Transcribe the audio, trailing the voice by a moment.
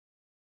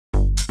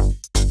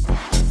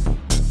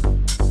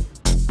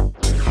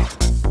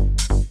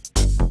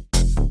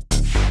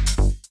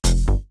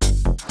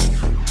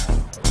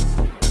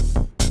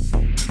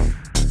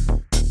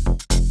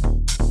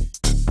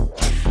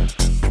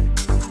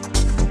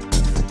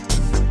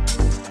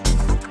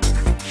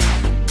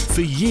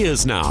For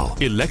years now,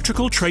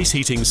 electrical trace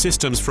heating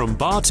systems from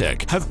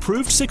Bartek have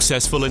proved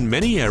successful in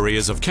many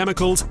areas of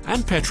chemicals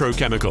and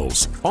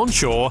petrochemicals,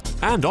 onshore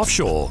and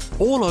offshore,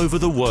 all over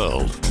the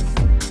world.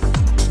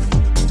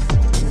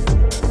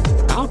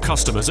 Our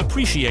customers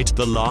appreciate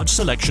the large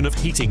selection of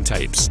heating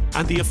tapes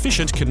and the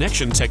efficient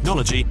connection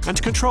technology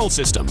and control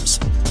systems.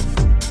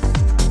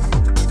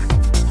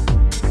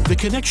 The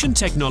connection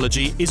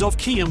technology is of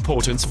key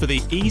importance for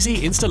the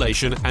easy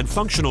installation and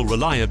functional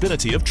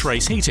reliability of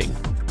trace heating,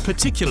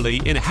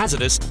 particularly in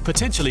hazardous,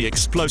 potentially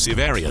explosive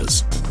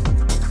areas.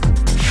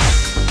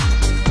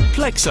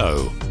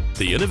 Plexo,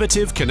 the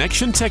innovative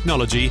connection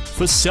technology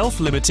for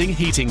self-limiting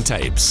heating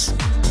tapes.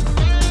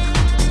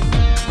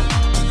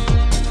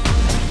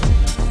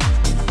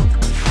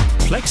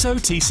 Plexo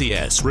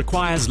TCS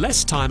requires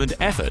less time and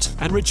effort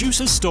and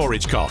reduces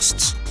storage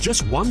costs.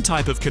 Just one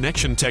type of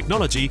connection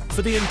technology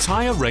for the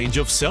entire range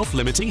of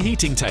self-limiting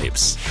heating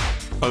tapes.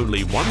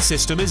 Only one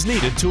system is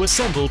needed to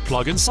assemble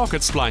plug and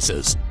socket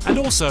splicers, and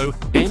also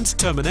end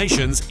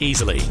terminations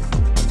easily.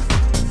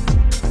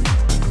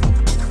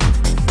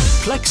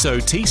 Plexo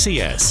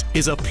TCS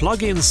is a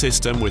plug-in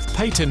system with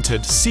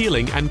patented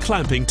sealing and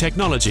clamping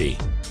technology.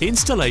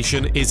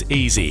 Installation is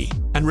easy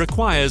and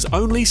requires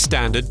only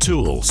standard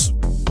tools.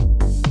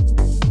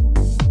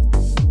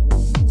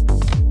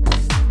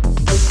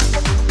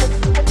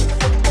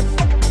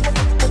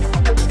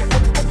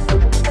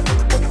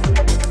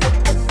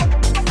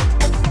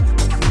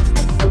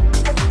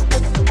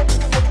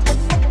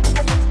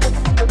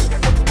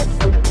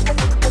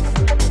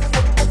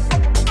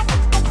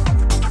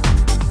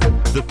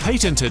 The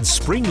patented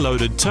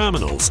spring-loaded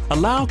terminals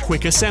allow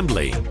quick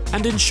assembly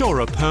and ensure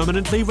a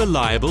permanently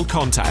reliable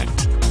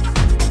contact.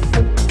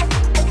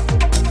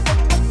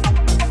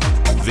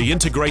 The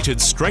integrated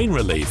strain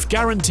relief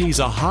guarantees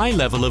a high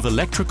level of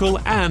electrical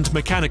and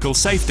mechanical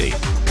safety.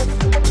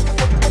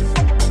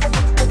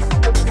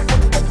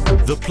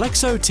 The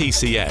Plexo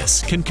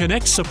TCS can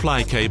connect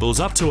supply cables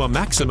up to a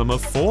maximum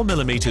of 4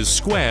 mm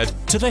squared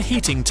to the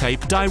heating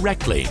tape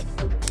directly.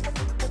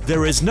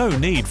 There is no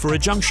need for a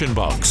junction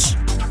box.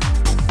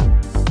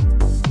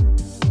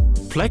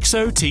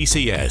 Plexo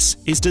TCS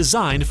is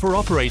designed for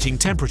operating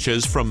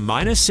temperatures from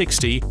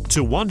 -60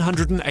 to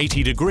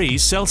 180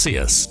 degrees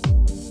Celsius.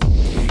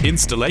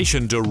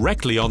 Installation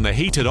directly on the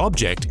heated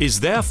object is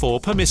therefore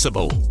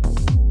permissible.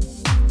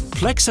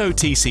 Plexo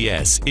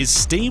TCS is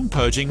steam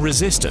purging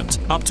resistant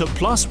up to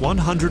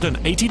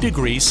 +180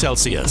 degrees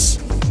Celsius.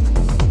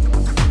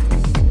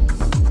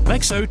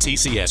 Plexo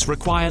TCS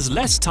requires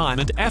less time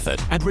and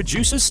effort and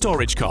reduces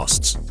storage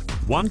costs.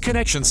 One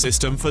connection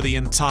system for the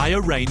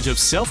entire range of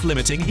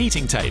self-limiting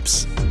heating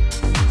tapes.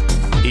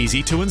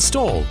 Easy to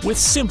install with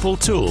simple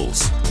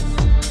tools.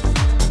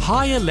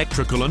 High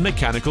electrical and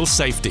mechanical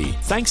safety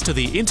thanks to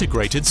the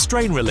integrated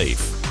strain relief.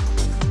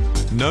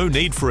 No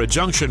need for a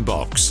junction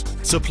box.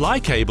 Supply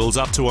cables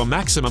up to a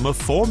maximum of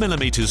 4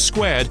 mm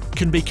squared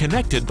can be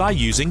connected by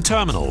using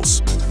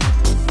terminals.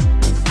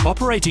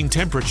 Operating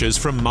temperatures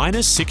from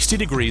 -60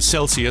 degrees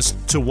Celsius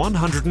to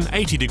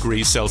 180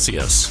 degrees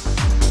Celsius.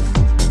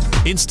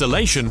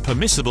 Installation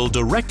permissible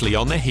directly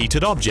on the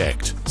heated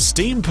object.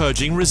 Steam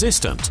purging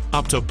resistant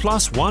up to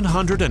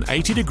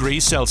 +180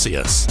 degrees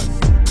Celsius.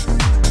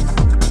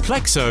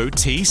 Plexo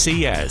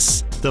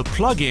TCS, the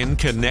plug-in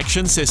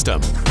connection system.